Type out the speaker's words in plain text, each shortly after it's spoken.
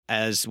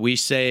As we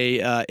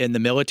say in the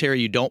military,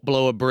 you don't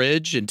blow a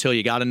bridge until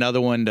you got another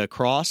one to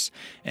cross.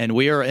 And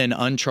we are in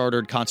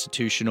uncharted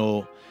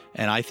constitutional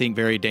and I think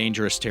very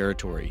dangerous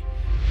territory.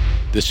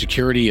 The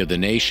security of the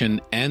nation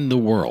and the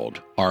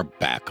world are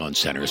back on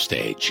center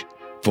stage.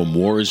 From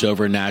wars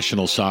over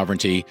national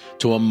sovereignty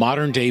to a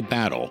modern-day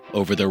battle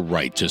over the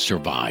right to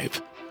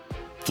survive.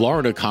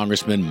 Florida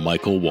Congressman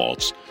Michael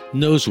Waltz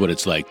knows what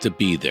it's like to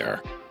be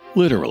there,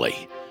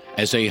 literally.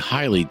 As a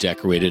highly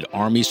decorated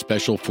Army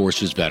Special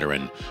Forces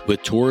veteran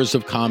with tours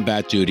of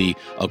combat duty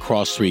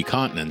across 3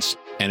 continents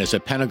and as a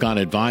Pentagon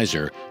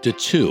advisor to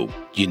 2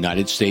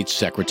 United States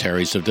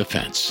Secretaries of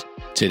Defense.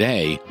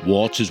 Today,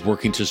 Waltz is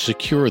working to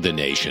secure the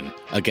nation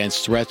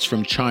against threats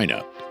from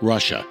China,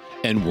 Russia,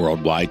 and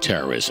worldwide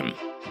terrorism.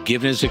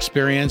 Given his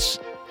experience,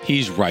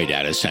 he's right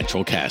out of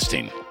central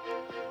casting.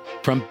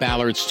 From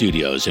Ballard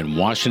Studios in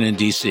Washington,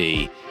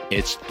 D.C.,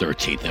 it's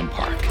 13th and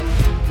Park.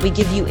 We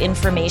give you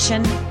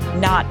information,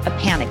 not a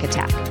panic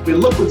attack. I mean,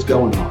 look what's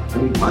going on. I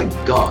mean, my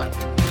God.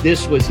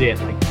 This was it.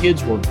 The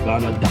kids were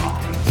gonna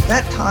die.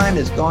 That time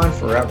is gone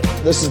forever.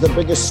 This is the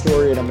biggest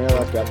story in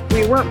America.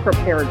 We weren't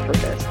prepared for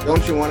this.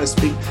 Don't you want to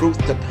speak truth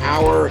to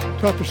power?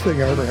 Toughest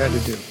thing I ever had to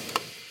do.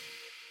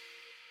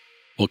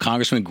 Well,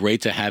 Congressman,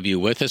 great to have you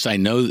with us. I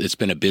know it's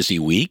been a busy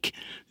week.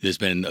 There's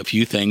been a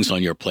few things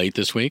on your plate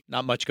this week.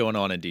 Not much going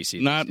on in D.C.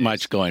 Not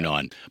much going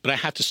on. But I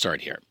have to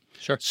start here.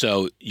 Sure.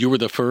 So you were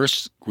the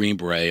first Green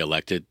Beret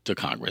elected to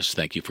Congress.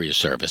 Thank you for your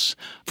service.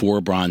 4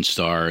 Bronze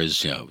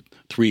Stars,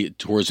 3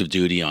 tours of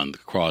duty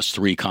across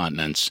 3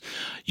 continents.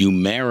 You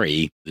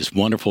marry this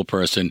wonderful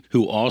person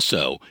who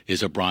also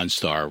is a Bronze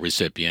Star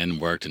recipient,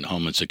 worked in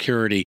Homeland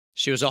Security.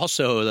 She was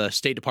also the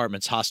State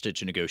Department's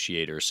hostage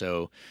negotiator.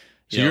 So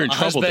you're in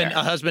trouble there.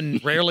 A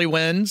husband rarely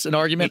wins an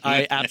argument.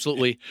 I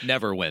absolutely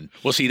never win.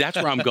 Well, see, that's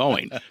where I'm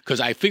going.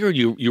 Because I figured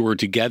you were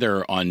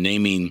together on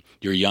naming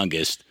your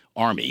youngest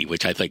Army,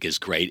 which I think is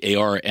great.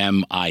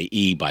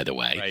 ARMIE, by the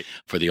way, right,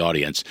 for the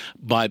audience.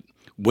 But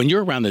when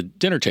you're around the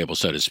dinner table,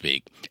 so to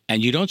speak,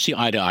 and you don't see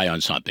eye to eye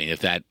on something,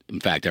 if that, in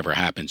fact, ever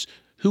happens,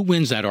 who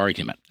wins that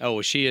argument?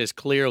 Oh, she is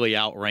clearly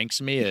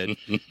outranks me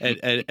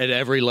at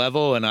every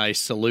level, and I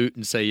salute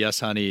and say,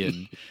 yes,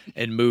 honey,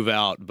 and move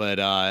out. But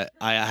I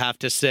have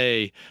to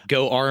say,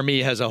 Go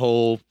Army has a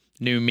whole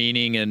new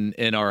meaning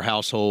in our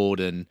household.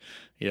 And,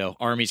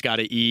 Army's got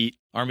to eat,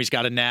 Army's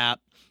got to nap,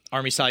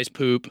 Army-size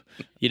poop.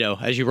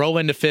 As you roll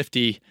into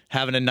 50,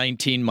 having a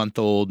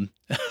 19-month-old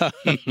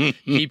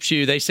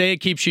they say it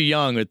keeps you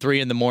young. At 3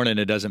 a.m,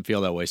 it doesn't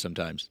feel that way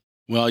sometimes.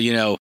 Well,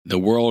 the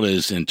world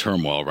is in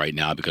turmoil right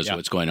now because of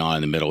what's going on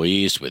in the Middle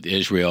East with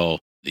Israel,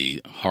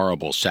 the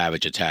horrible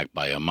savage attack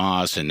by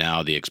Hamas, and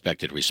now the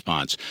expected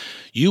response.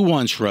 You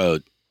once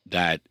wrote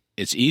that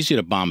it's easy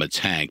to bomb a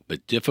tank,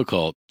 but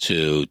difficult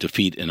to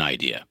defeat an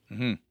idea.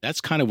 Mm-hmm.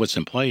 That's kind of what's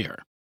in play here.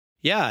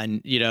 Yeah,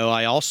 and,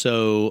 I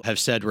also have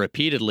said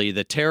repeatedly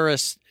the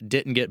terrorists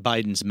didn't get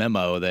Biden's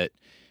memo that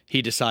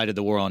he decided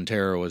the war on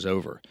terror was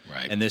over.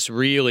 Right. And this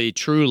really,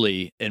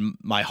 truly, in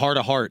my heart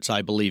of hearts,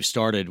 I believe,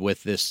 started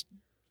with this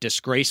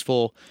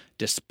disgraceful,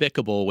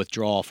 despicable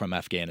withdrawal from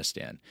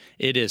Afghanistan.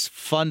 It is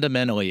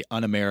fundamentally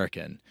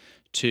un-American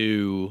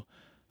to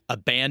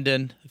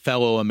abandon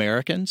fellow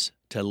Americans,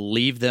 to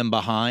leave them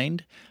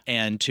behind,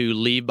 and to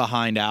leave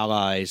behind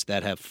allies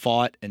that have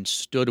fought and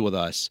stood with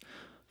us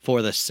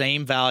for the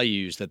same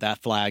values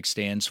that flag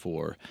stands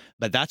for.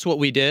 But that's what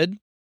we did.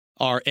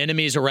 Our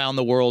enemies around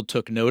the world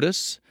took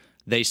notice.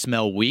 They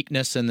smell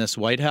weakness in this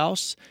White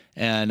House,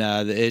 and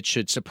it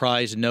should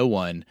surprise no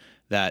one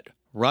that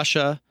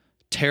Russia,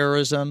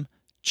 terrorism,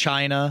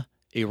 China,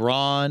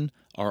 Iran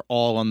are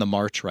all on the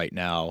march right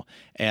now.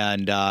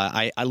 And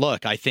I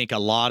think a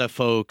lot of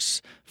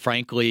folks,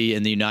 frankly,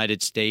 in the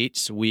United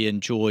States, we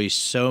enjoy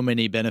so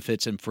many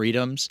benefits and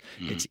freedoms.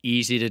 Mm-hmm. It's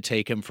easy to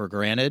take them for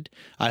granted.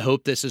 I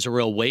hope this is a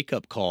real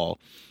wake-up call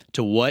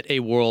to what a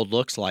world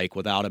looks like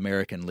without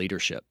American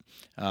leadership.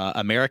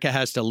 America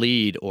has to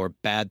lead or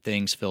bad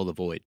things fill the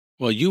void.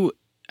 Well, you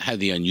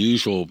had the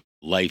unusual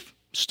life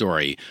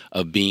story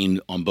of being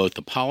on both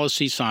the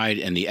policy side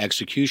and the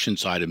execution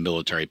side of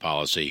military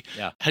policy.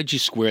 Yeah. How did you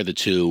square the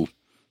two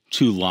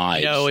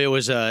lives?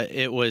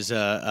 It was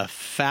a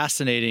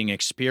fascinating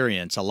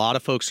experience. A lot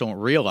of folks don't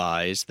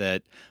realize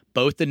that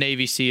both the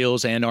Navy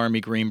SEALs and Army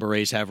Green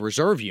Berets have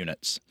reserve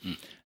units.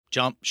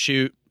 Jump,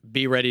 shoot,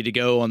 be ready to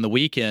go on the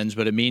weekends,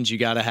 but it means you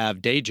got to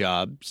have day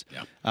jobs.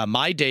 Yeah.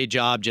 My day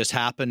job just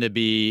happened to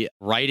be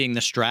writing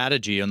the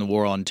strategy on the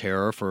war on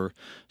terror for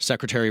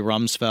Secretary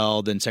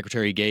Rumsfeld and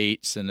Secretary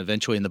Gates and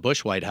eventually in the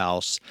Bush White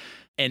House.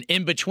 And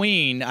in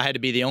between, I had to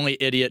be the only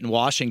idiot in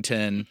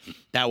Washington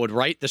that would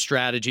write the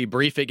strategy,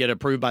 brief it, get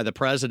approved by the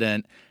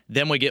president,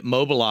 then we get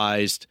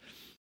mobilized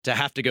to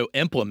have to go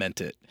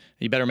implement it.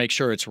 You better make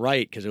sure it's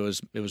right because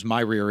it was my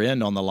rear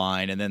end on the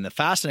line. And then the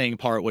fascinating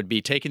part would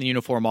be taking the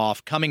uniform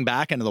off, coming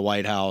back into the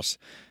White House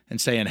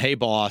and saying, hey,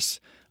 boss,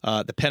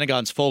 the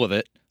Pentagon's full of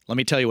it. Let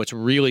me tell you what's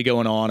really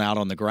going on out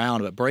on the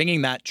ground. But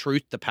bringing that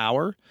truth to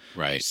power,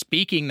 right?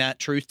 Speaking that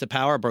truth to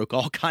power broke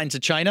all kinds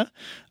of China.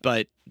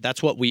 But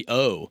that's what we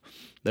owe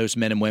those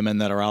men and women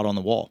that are out on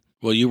the wall.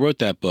 Well, you wrote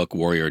that book,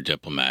 Warrior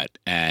Diplomat,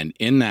 and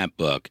in that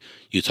book,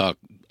 you talk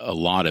a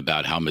lot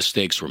about how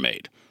mistakes were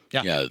made.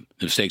 Yeah,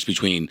 mistakes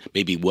between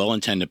maybe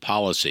well-intended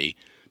policy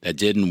that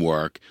didn't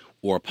work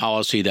or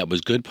policy that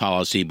was good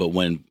policy, but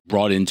when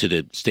brought into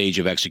the stage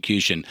of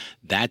execution,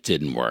 that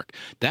didn't work.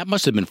 That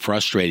must have been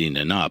frustrating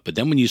enough. But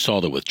then when you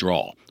saw the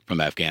withdrawal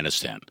from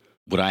Afghanistan,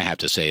 what I have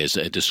to say is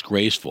a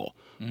disgraceful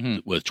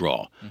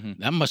withdrawal.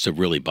 That must have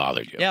really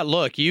bothered you. Yeah,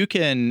 look, you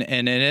can,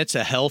 and it's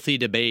a healthy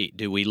debate.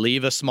 Do we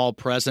leave a small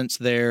presence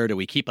there? Do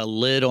we keep a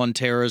lid on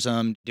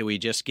terrorism? Do we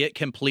just get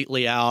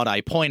completely out?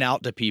 I point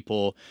out to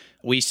people,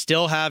 we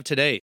still have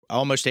today,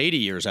 almost 80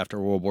 years after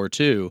World War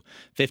II,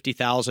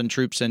 50,000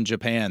 troops in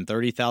Japan,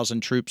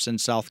 30,000 troops in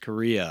South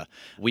Korea.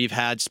 We've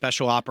had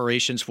special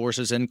operations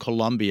forces in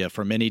Colombia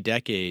for many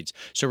decades.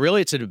 So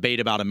really it's a debate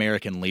about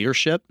American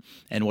leadership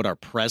and what our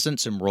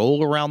presence and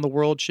role around the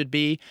world should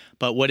be.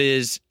 But what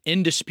is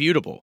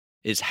indisputable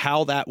is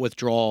how that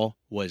withdrawal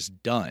was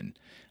done.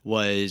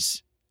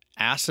 Was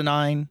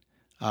asinine,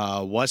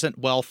 wasn't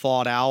well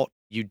thought out.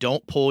 You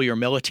don't pull your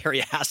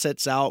military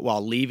assets out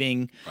while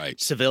leaving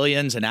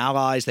civilians and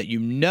allies that you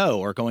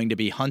know are going to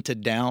be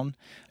hunted down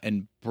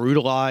and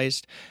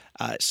brutalized.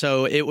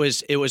 So it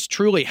was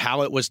truly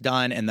how it was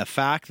done, and the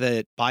fact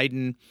that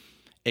Biden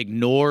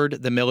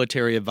ignored the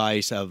military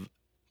advice of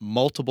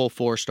multiple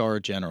four-star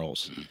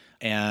generals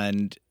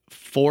and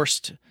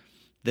forced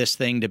this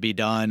thing to be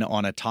done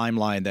on a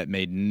timeline that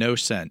made no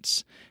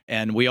sense.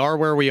 And we are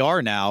where we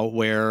are now,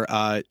 where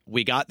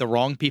we got the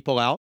wrong people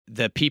out.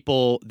 The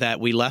people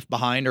that we left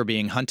behind are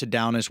being hunted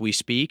down as we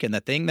speak. And the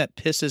thing that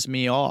pisses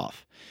me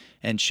off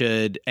and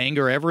should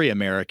anger every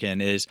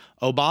American is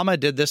Obama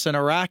did this in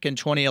Iraq in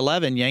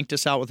 2011, yanked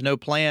us out with no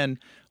plan.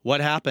 What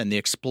happened? The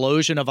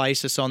explosion of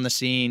ISIS on the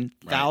scene,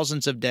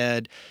 thousands of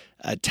dead,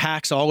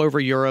 attacks all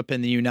over Europe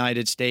and the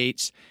United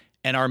States,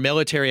 and our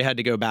military had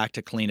to go back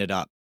to clean it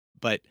up.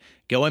 But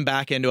going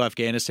back into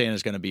Afghanistan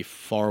is going to be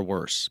far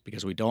worse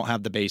because we don't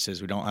have the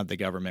bases, we don't have the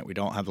government, we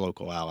don't have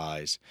local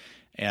allies.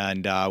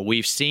 And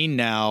we've seen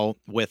now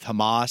with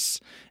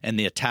Hamas and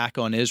the attack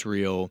on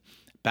Israel,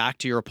 back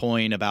to your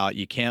point about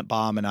you can't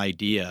bomb an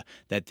idea,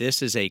 that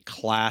this is a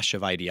clash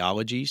of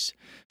ideologies.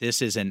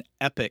 This is an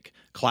epic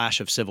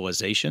clash of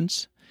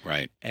civilizations.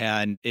 Right.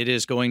 And it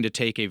is going to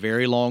take a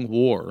very long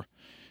war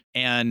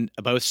and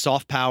both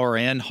soft power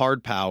and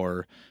hard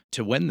power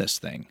to win this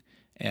thing.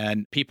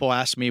 And people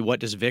ask me, what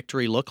does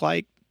victory look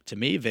like? To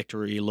me,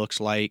 victory looks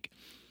like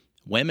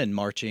women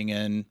marching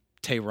in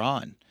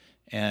Tehran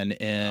and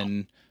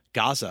in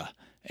Gaza,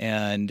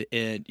 and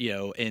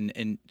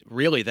in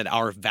really that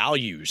our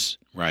values,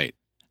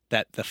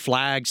 that the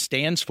flag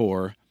stands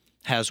for,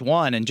 has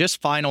won. And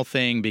just final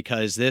thing,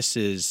 because this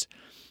is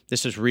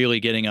really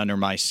getting under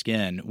my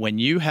skin. When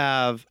you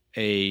have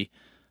a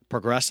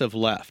progressive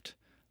left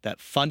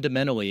that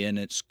fundamentally in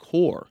its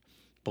core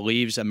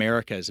believes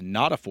America is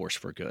not a force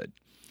for good,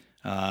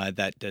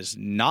 that does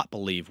not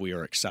believe we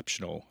are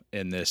exceptional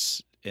in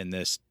this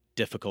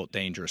difficult,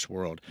 dangerous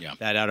world. Yeah.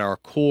 That at our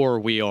core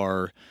we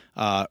are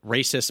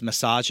racist,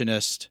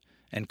 misogynist,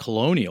 and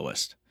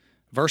colonialist,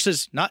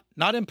 versus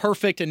not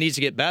imperfect and needs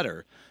to get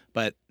better,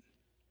 but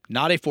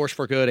not a force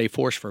for good, a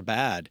force for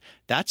bad.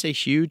 That's a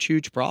huge,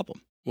 huge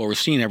problem. Well, we're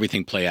seeing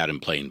everything play out in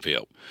plain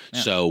view.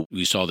 Yeah. So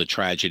we saw the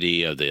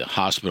tragedy of the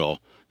hospital,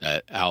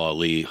 that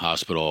Al-Ali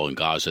hospital in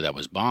Gaza that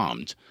was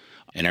bombed,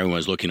 and everyone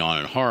was looking on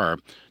in horror.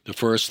 The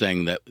first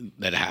thing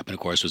that happened, of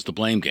course, was the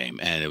blame game,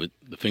 and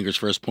the fingers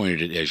first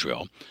pointed at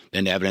Israel.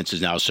 Then evidence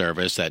is now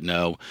surfaced that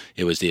no,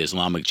 it was the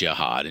Islamic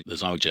Jihad. The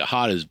Islamic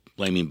Jihad is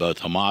blaming both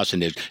Hamas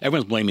and Israel.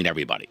 Everyone's blaming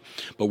everybody.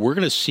 But we're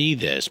going to see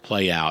this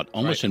play out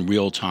almost in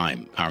real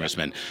time,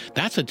 Congressman.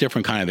 That's a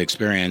different kind of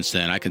experience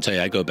than I can tell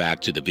you. I go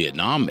back to the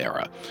Vietnam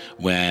era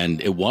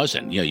when it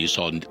wasn't. You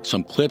saw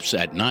some clips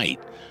at night,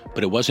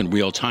 but it wasn't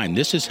real time.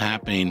 This is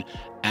happening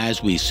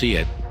as we see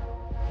it.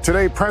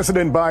 Today,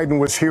 President Biden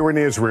was here in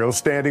Israel,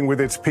 standing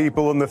with its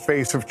people in the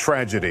face of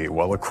tragedy,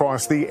 while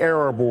across the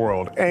Arab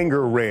world,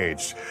 anger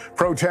raged.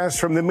 Protests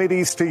from the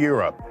Mideast to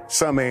Europe,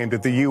 some aimed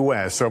at the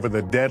U.S. over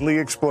the deadly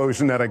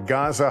explosion at a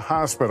Gaza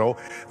hospital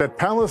that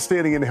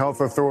Palestinian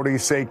health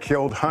authorities say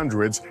killed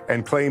hundreds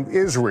and claim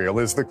Israel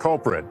is the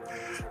culprit.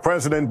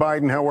 President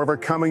Biden, however,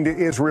 coming to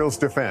Israel's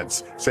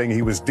defense, saying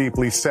he was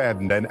deeply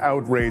saddened and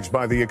outraged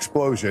by the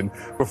explosion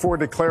before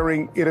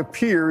declaring it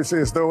appears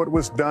as though it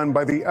was done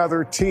by the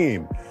other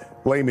team,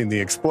 blaming the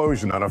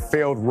explosion on a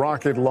failed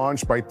rocket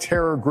launch by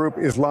terror group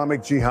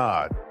Islamic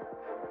Jihad.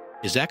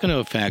 Is that going to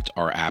affect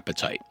our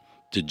appetite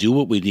to do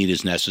what we need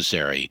as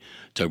necessary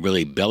to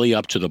really belly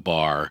up to the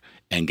bar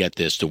and get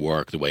this to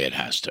work the way it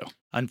has to?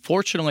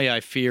 Unfortunately, I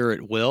fear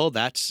it will.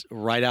 That's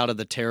right out of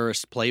the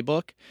terrorist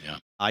playbook. Yeah.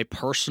 I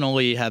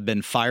personally have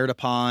been fired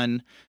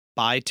upon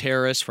by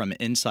terrorists from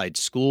inside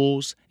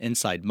schools,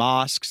 inside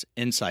mosques,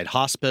 inside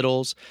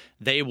hospitals.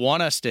 They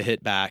want us to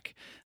hit back.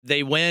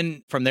 They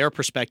win from their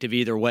perspective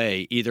either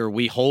way. Either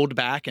we hold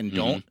back and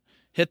don't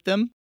hit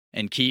them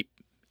and keep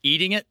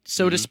eating it,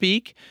 so to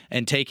speak,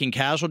 and taking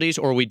casualties,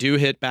 or we do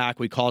hit back,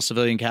 we call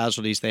civilian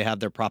casualties, they have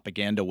their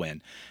propaganda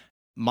win.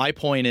 My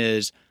point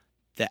is,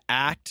 the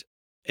act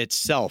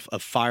itself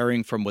of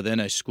firing from within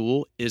a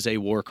school is a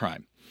war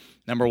crime.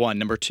 Number one.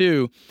 Number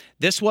two,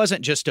 this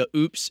wasn't just a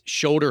oops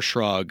shoulder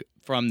shrug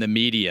from the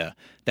media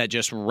that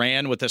just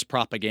ran with this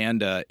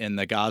propaganda in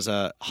the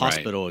Gaza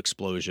hospital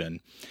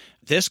explosion.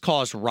 This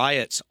caused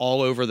riots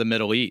all over the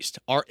Middle East.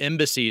 Our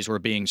embassies were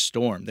being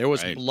stormed. There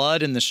was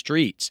blood in the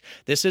streets.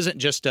 This isn't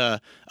just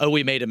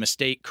we made a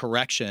mistake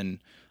correction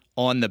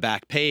on the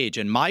back page.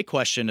 And my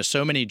question to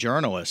so many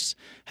journalists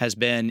has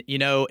been,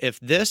 if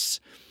this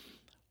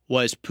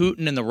was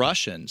Putin and the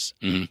Russians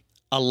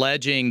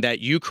alleging that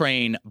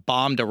Ukraine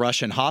bombed a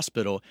Russian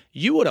hospital,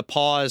 you would have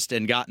paused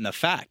and gotten the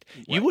fact.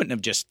 Right. You wouldn't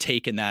have just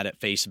taken that at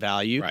face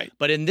value. Right.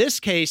 But in this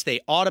case, they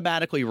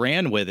automatically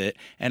ran with it.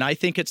 And I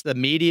think it's the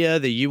media,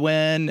 the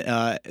UN,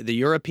 the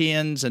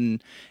Europeans,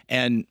 and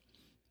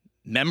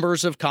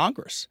members of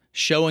Congress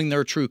showing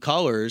their true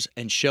colors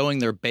and showing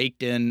their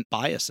baked-in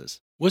biases.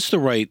 What's the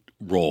right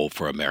role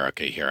for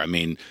America here? I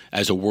mean,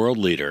 as a world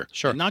leader,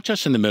 not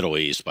just in the Middle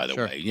East, by the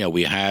way.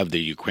 We have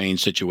the Ukraine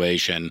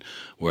situation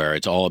where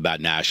it's all about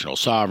national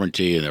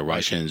sovereignty and the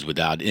Russians,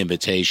 without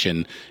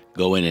invitation,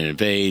 go in and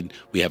invade.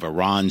 We have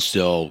Iran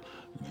still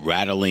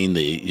rattling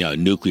the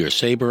nuclear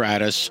saber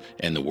at us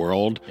and the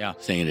world,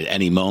 saying at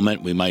any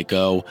moment we might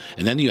go.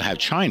 And then you have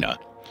China.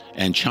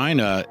 And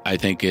China, I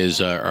think,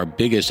 is our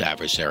biggest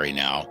adversary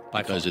now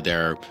because of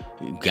their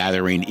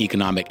gathering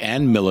economic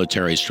and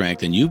military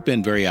strength. And you've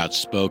been very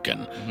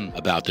outspoken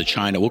about the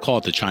China, we'll call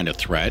it the China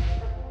threat.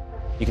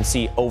 You can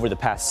see over the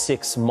past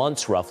 6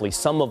 months, roughly,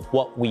 some of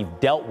what we've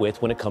dealt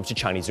with when it comes to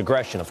Chinese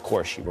aggression. Of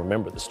course, you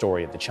remember the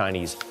story of the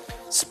Chinese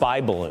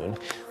spy balloon.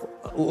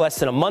 Less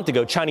than a month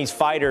ago, Chinese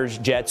fighters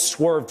jets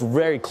swerved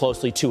very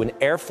closely to an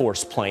Air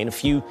Force plane. A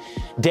few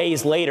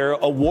days later,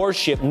 a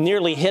warship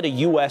nearly hit a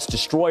U.S.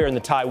 destroyer in the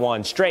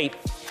Taiwan Strait.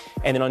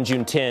 And then on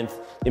June 10th,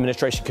 the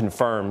administration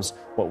confirms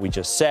what we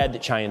just said,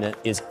 that China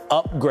is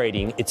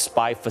upgrading its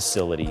spy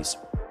facilities.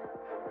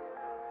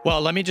 Well,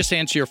 let me just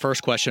answer your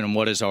first question on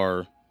what is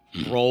our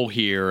role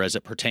here as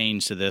it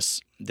pertains to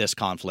this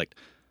conflict.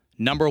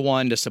 Number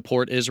one, to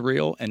support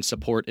Israel and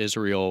support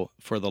Israel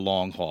for the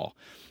long haul.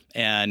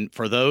 And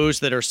for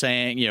those that are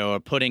saying, are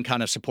putting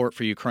kind of support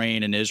for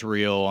Ukraine and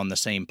Israel on the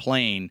same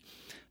plane,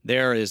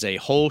 there is a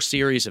whole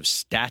series of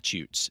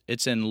statutes.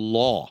 It's in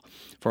law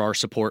for our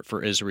support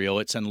for Israel.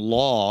 It's in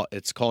law.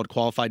 It's called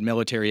Qualified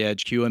Military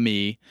Edge,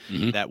 QME,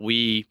 that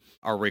we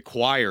are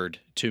required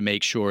to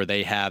make sure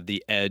they have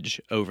the edge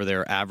over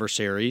their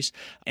adversaries.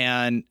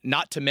 And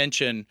not to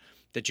mention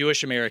the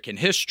Jewish American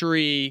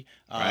history,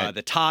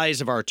 the ties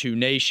of our two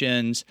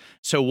nations.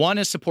 So one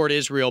is support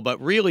Israel,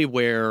 but really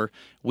where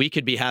we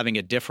could be having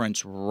a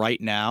difference right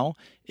now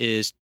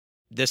is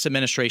this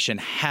administration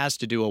has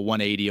to do a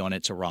 180 on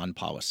its Iran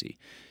policy.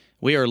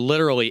 We are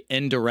literally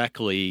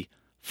indirectly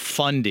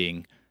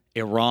funding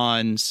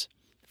Iran's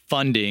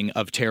funding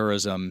of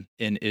terrorism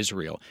in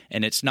Israel.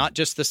 And it's not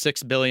just the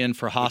 $6 billion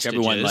for hostages.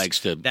 Which everyone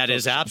likes to. That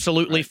is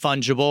absolutely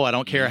fungible. I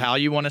don't care how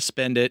you want to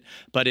spend it,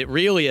 but it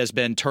really has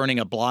been turning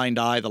a blind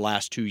eye the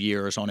last 2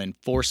 years on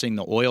enforcing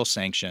the oil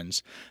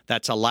sanctions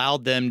that's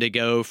allowed them to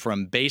go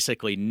from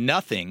basically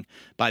nothing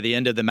by the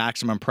end of the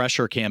maximum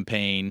pressure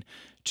campaign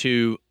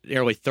to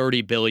nearly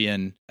 $30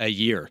 billion a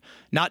year,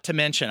 not to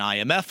mention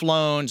IMF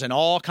loans and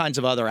all kinds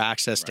of other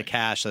access to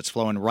cash that's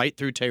flowing right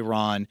through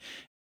Tehran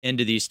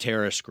into these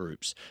terrorist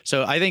groups.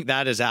 So I think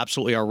that is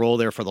absolutely our role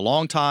there for the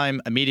long time,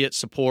 immediate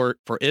support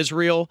for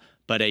Israel,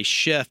 but a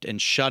shift in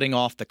shutting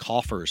off the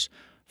coffers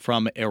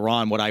from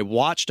Iran. What I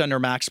watched under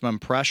maximum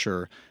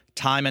pressure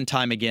time and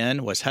time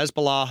again was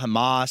Hezbollah,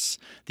 Hamas,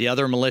 the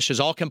other militias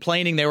all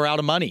complaining they were out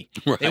of money.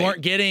 They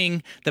weren't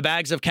getting the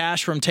bags of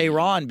cash from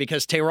Tehran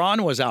because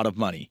Tehran was out of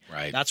money.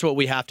 That's what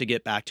we have to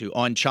get back to.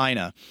 On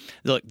China,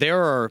 look,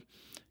 there are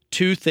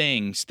two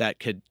things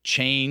that could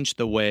change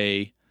the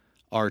way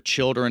our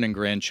children and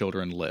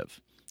grandchildren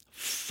live,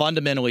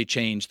 fundamentally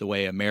change the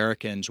way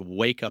Americans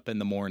wake up in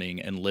the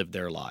morning and live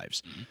their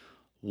lives.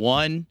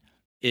 One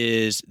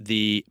is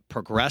the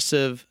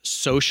progressive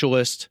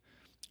socialist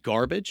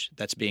garbage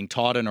that's being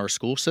taught in our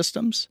school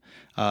systems,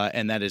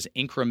 and that is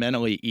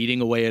incrementally eating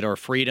away at our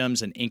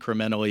freedoms and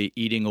incrementally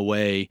eating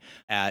away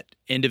at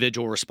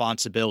individual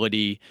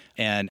responsibility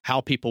and how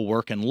people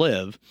work and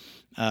live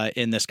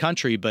in this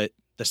country. But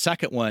the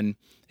second one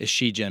is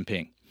Xi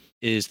Jinping,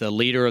 is the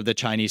leader of the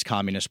Chinese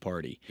Communist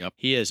Party.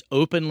 He is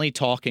openly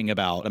talking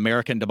about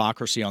American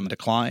democracy on the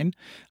decline,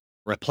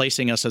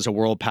 replacing us as a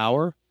world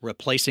power,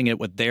 replacing it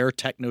with their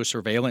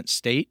techno-surveillance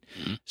state,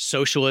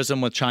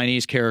 socialism with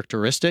Chinese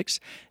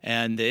characteristics.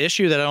 And the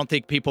issue that I don't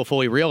think people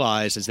fully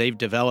realize is they've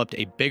developed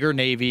a bigger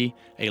Navy,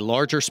 a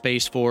larger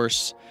Space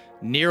Force,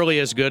 nearly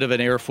as good of an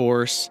Air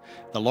Force,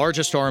 the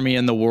largest army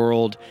in the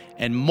world,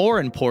 and more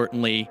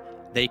importantly,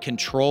 they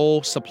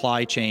control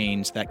supply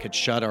chains that could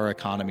shut our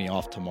economy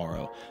off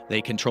tomorrow.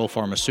 They control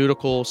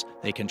pharmaceuticals,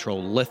 they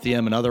control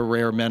lithium and other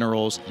rare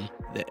minerals,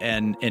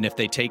 and if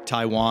they take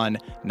Taiwan,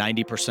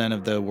 90%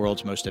 of the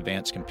world's most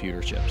advanced computer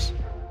chips.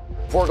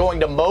 We're going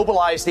to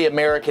mobilize the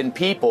American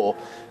people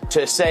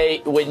to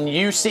say, when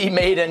you see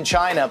made in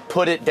China,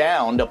 put it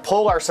down, to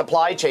pull our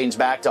supply chains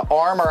back, to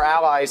arm our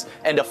allies,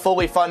 and to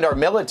fully fund our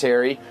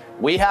military.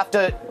 We have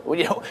to,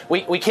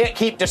 we can't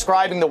keep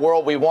describing the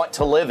world we want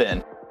to live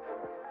in.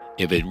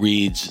 If it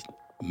reads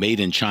made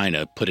in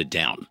China, put it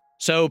down.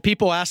 So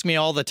people ask me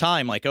all the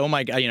time, like, oh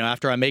my God,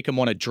 after I make them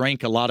want to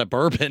drink a lot of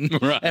bourbon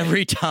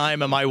every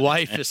time. And my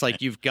wife is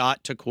like, you've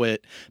got to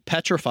quit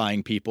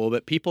petrifying people,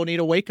 but people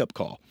need a wake-up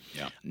call.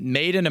 Yeah.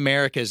 Made in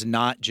America is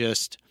not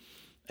just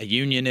a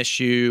union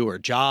issue or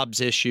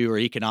jobs issue or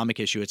economic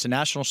issue. It's a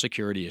national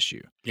security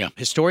issue. Yeah.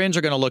 Historians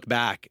are going to look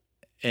back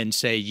and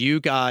say, you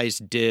guys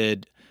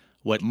did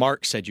what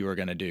Marx said you were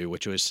going to do,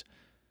 which was,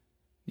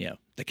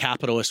 the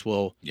capitalists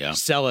will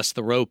sell us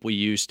the rope we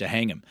use to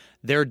hang them.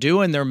 They're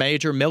doing their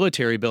major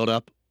military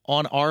buildup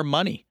on our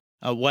money,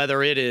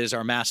 whether it is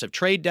our massive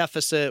trade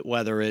deficit,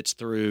 whether it's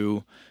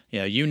through,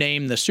 you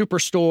name the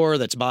superstore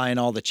that's buying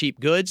all the cheap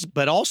goods,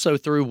 but also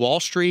through Wall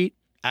Street,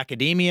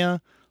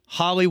 academia,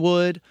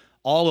 Hollywood,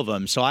 all of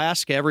them. So I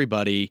ask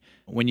everybody,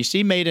 when you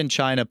see made in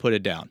China, put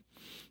it down.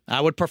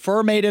 I would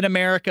prefer made in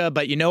America,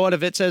 but you know what?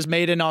 If it says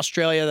made in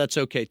Australia, that's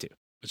okay too.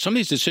 But some of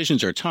these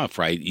decisions are tough,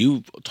 right?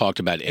 You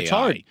talked about AI. It's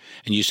hard.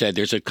 And you said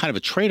there's a kind of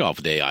a trade-off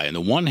with AI. On the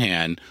one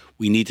hand,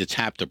 we need to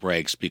tap the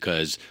brakes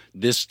because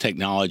this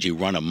technology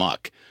run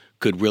amok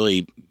could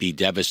really be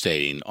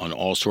devastating on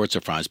all sorts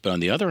of fronts. But on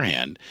the other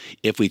hand,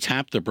 if we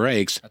tap the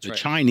brakes, the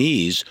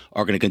Chinese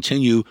are going to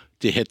continue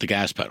to hit the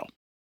gas pedal.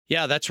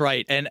 Yeah, that's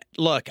right. And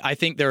look, I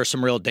think there are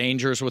some real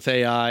dangers with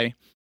AI.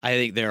 I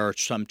think there are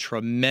some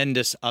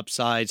tremendous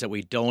upsides that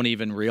we don't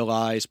even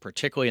realize,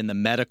 particularly in the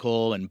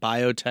medical and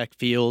biotech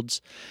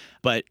fields.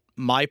 But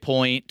my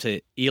point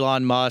to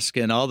Elon Musk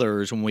and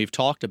others when we've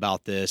talked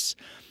about this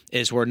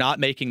is we're not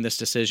making this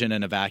decision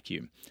in a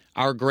vacuum.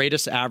 Our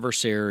greatest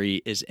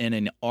adversary is in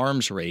an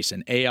arms race,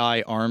 an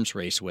AI arms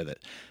race with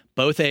it,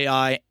 both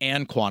AI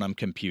and quantum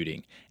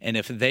computing. And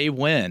if they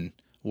win,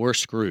 we're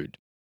screwed.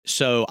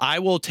 So I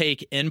will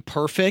take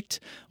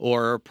imperfect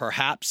or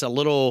perhaps a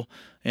little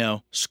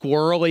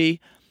squirrely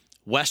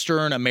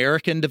Western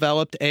American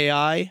developed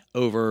AI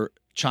over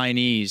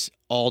Chinese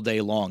all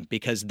day long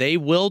because they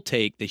will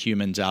take the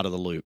humans out of the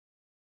loop.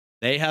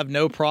 They have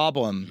no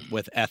problem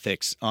with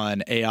ethics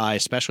on AI,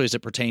 especially as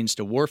it pertains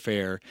to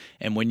warfare.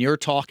 And when you're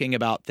talking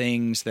about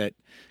things that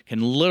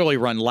can literally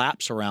run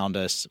laps around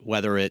us,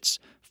 whether it's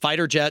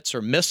fighter jets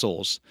or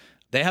missiles,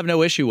 they have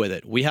no issue with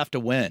it. We have to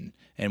win,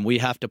 and we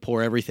have to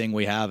pour everything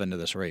we have into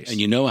this race.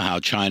 And you know how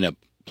China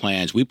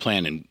plans. We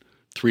plan in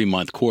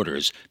 3-month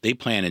quarters. They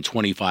plan in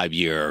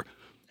 25-year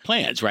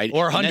plans, right?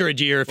 Or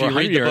 100-year, if you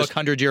read the book,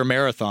 100-Year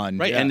Marathon.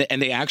 Right, yeah.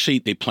 And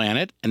they plan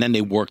it, and then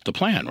they work the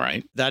plan,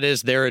 right? That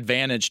is their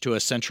advantage to a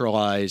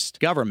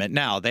centralized government.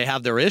 Now, they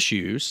have their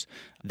issues.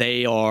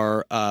 They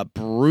are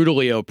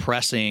brutally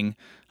oppressing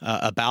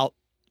about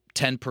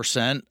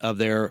 10% of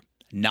their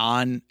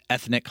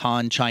non-ethnic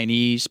Han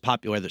Chinese,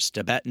 whether it's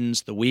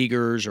Tibetans, the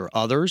Uyghurs, or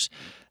others.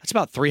 That's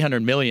about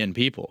 300 million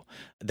people.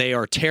 They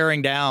are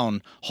tearing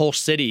down whole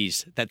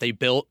cities that they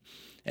built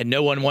and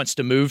no one wants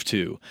to move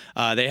to.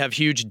 They have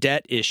huge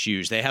debt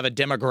issues. They have a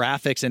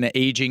demographics and an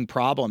aging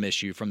problem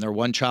issue from their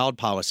one-child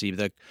policy.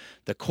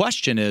 The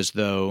question is,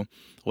 though,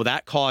 will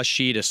that cause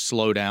Xi to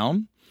slow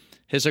down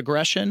his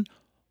aggression,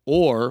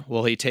 or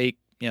will he take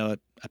a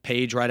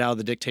page right out of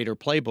the dictator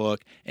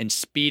playbook and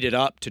speed it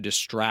up to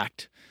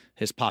distract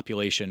his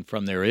population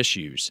from their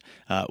issues?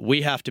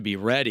 We have to be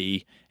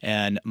ready,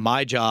 and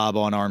my job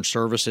on Armed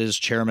Services,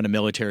 Chairman of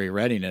Military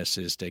Readiness,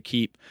 is to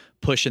keep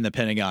pushing the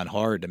Pentagon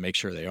hard to make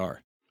sure they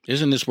are.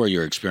 Isn't this where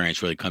your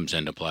experience really comes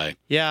into play?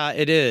 Yeah,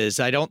 it is.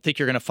 I don't think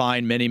you're going to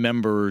find many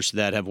members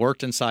that have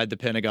worked inside the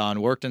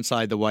Pentagon, worked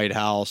inside the White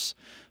House,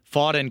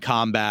 fought in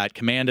combat,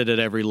 commanded at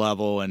every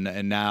level,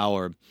 and now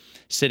are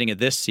sitting at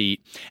this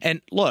seat.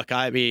 And look,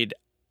 I mean,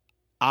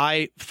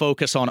 I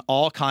focus on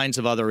all kinds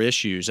of other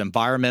issues,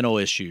 environmental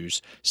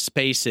issues,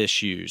 space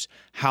issues,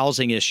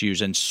 housing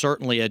issues, and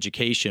certainly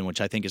education,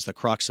 which I think is the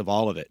crux of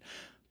all of it.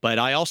 But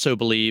I also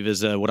believe,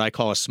 as what I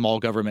call a small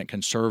government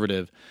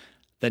conservative,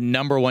 the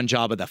number one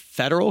job of the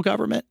federal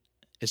government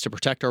is to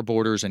protect our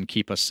borders and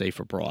keep us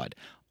safe abroad.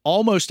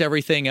 Almost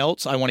everything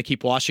else, I want to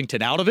keep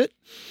Washington out of it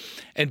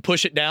and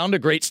push it down to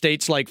great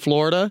states like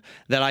Florida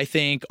that I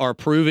think are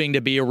proving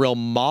to be a real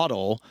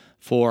model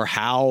for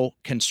how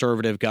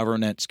conservative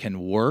governance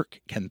can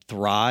work, can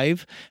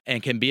thrive,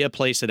 and can be a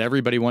place that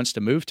everybody wants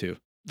to move to.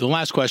 The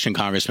last question,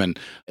 Congressman,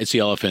 it's the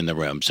elephant in the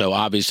room. So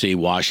obviously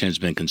Washington's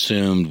been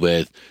consumed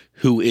with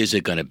who is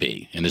it going to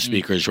be in the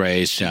speaker's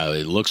race.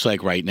 It looks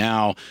like right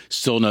now,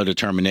 still no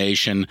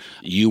determination.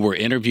 You were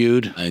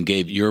interviewed and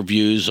gave your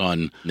views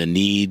on the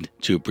need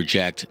to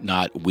project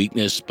not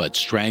weakness, but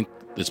strength.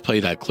 Let's play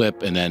that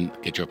clip and then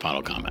get your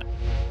final comment.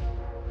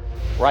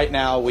 Right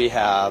now, we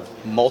have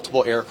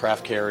multiple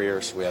aircraft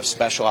carriers. We have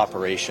special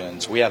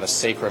operations. We have a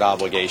sacred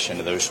obligation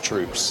to those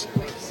troops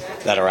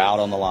that are out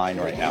on the line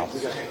right now.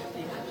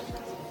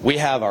 We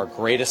have our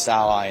greatest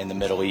ally in the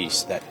Middle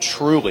East that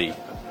truly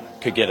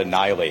could get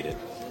annihilated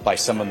by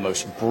some of the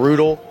most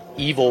brutal,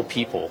 evil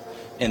people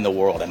in the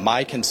world. And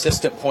my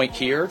consistent point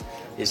here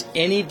is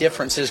any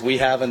differences we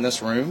have in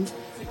this room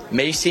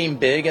may seem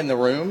big in the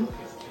room,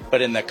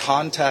 but in the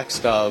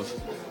context of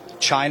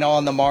China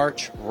on the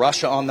march,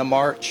 Russia on the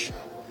march,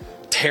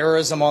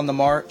 terrorism on the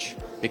march,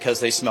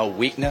 because they smell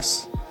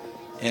weakness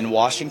in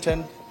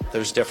Washington,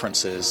 those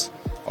differences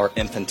are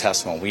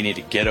infinitesimal. We need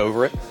to get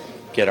over it,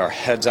 get our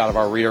heads out of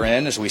our rear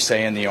end, as we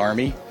say in the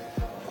Army,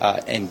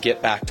 and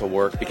get back to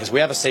work, because we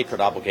have a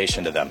sacred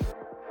obligation to them.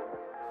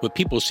 What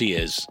people see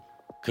as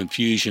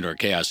confusion or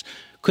chaos,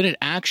 could it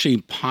actually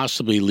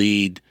possibly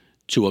lead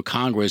to a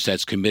Congress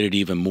that's committed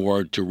even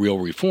more to real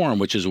reform,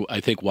 which is, I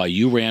think, why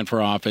you ran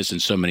for office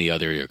and so many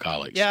other of your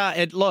colleagues?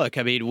 Yeah, look,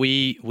 I mean,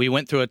 we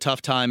went through a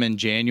tough time in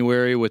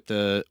January with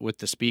the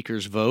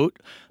Speaker's vote,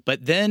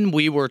 but then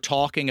we were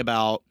talking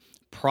about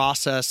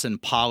process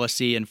and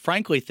policy and,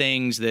 frankly,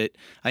 things that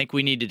I think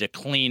we needed to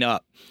clean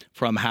up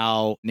from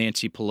how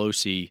Nancy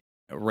Pelosi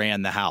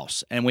ran the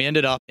House. And we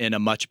ended up in a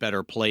much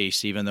better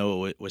place, even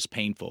though it was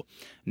painful.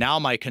 Now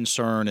my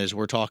concern is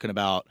we're talking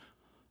about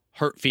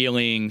hurt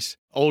feelings,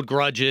 old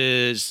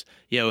grudges,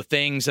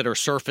 things that are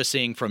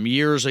surfacing from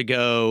years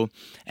ago.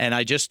 And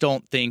I just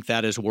don't think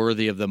that is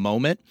worthy of the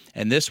moment.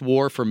 And this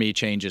war, for me,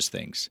 changes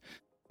things.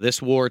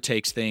 This war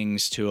takes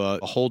things to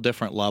a whole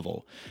different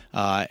level.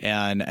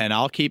 And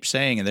I'll keep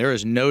saying, and there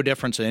is no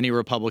difference in any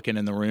Republican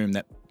in the room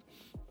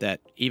that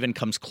even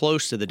comes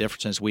close to the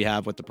differences we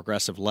have with the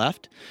progressive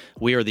left.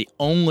 We are the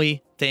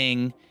only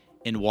thing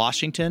in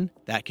Washington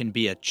that can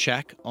be a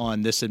check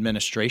on this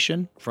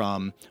administration,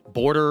 from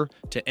border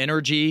to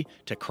energy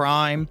to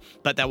crime,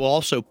 but that will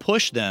also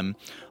push them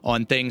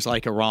on things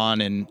like Iran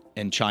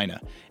and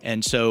China.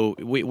 And so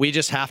we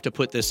just have to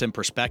put this in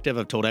perspective.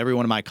 I've told every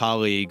one of my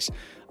colleagues,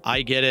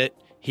 I get it.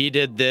 He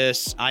did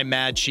this. I'm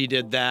mad she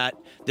did that.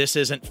 This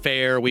isn't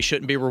fair. We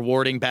shouldn't be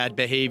rewarding bad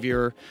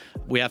behavior.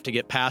 We have to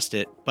get past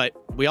it. But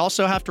we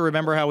also have to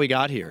remember how we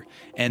got here.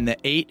 And the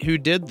 8 who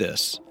did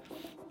this,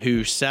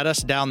 who set us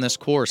down this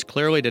course,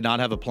 clearly did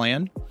not have a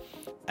plan.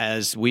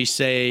 As we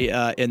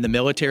say in the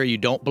military, you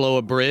don't blow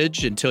a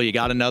bridge until you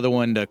got another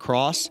one to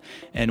cross.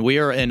 And we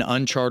are in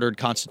uncharted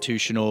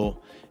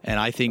constitutional and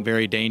I think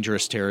very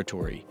dangerous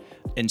territory.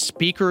 In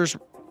speakers'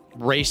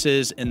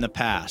 races in the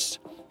past,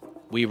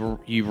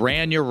 you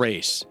ran your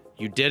race.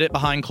 You did it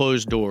behind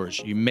closed doors.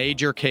 You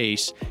made your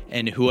case,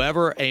 and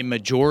whoever a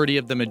majority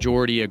of the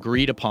majority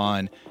agreed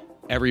upon,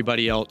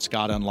 everybody else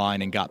got in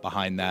line and got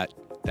behind that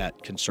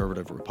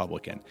conservative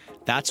Republican.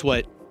 That's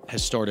what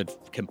has started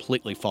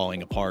completely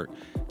falling apart.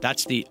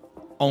 That's the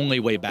only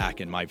way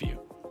back, in my view.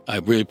 I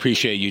really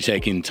appreciate you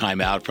taking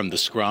time out from the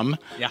scrum.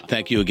 Yeah.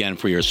 Thank you again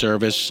for your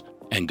service,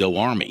 and go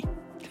Army.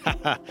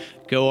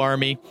 Go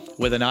Army,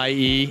 with an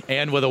IE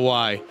and with a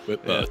Y.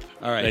 With both.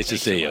 All right. Nice to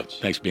see you.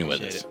 Thanks for being with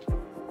us.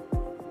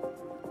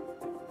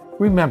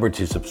 Remember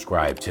to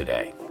subscribe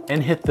today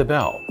and hit the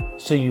bell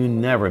so you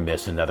never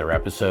miss another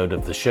episode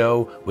of the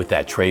show with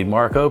that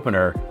trademark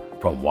opener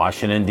from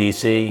Washington,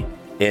 D.C.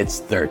 It's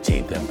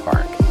 13th and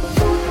Park.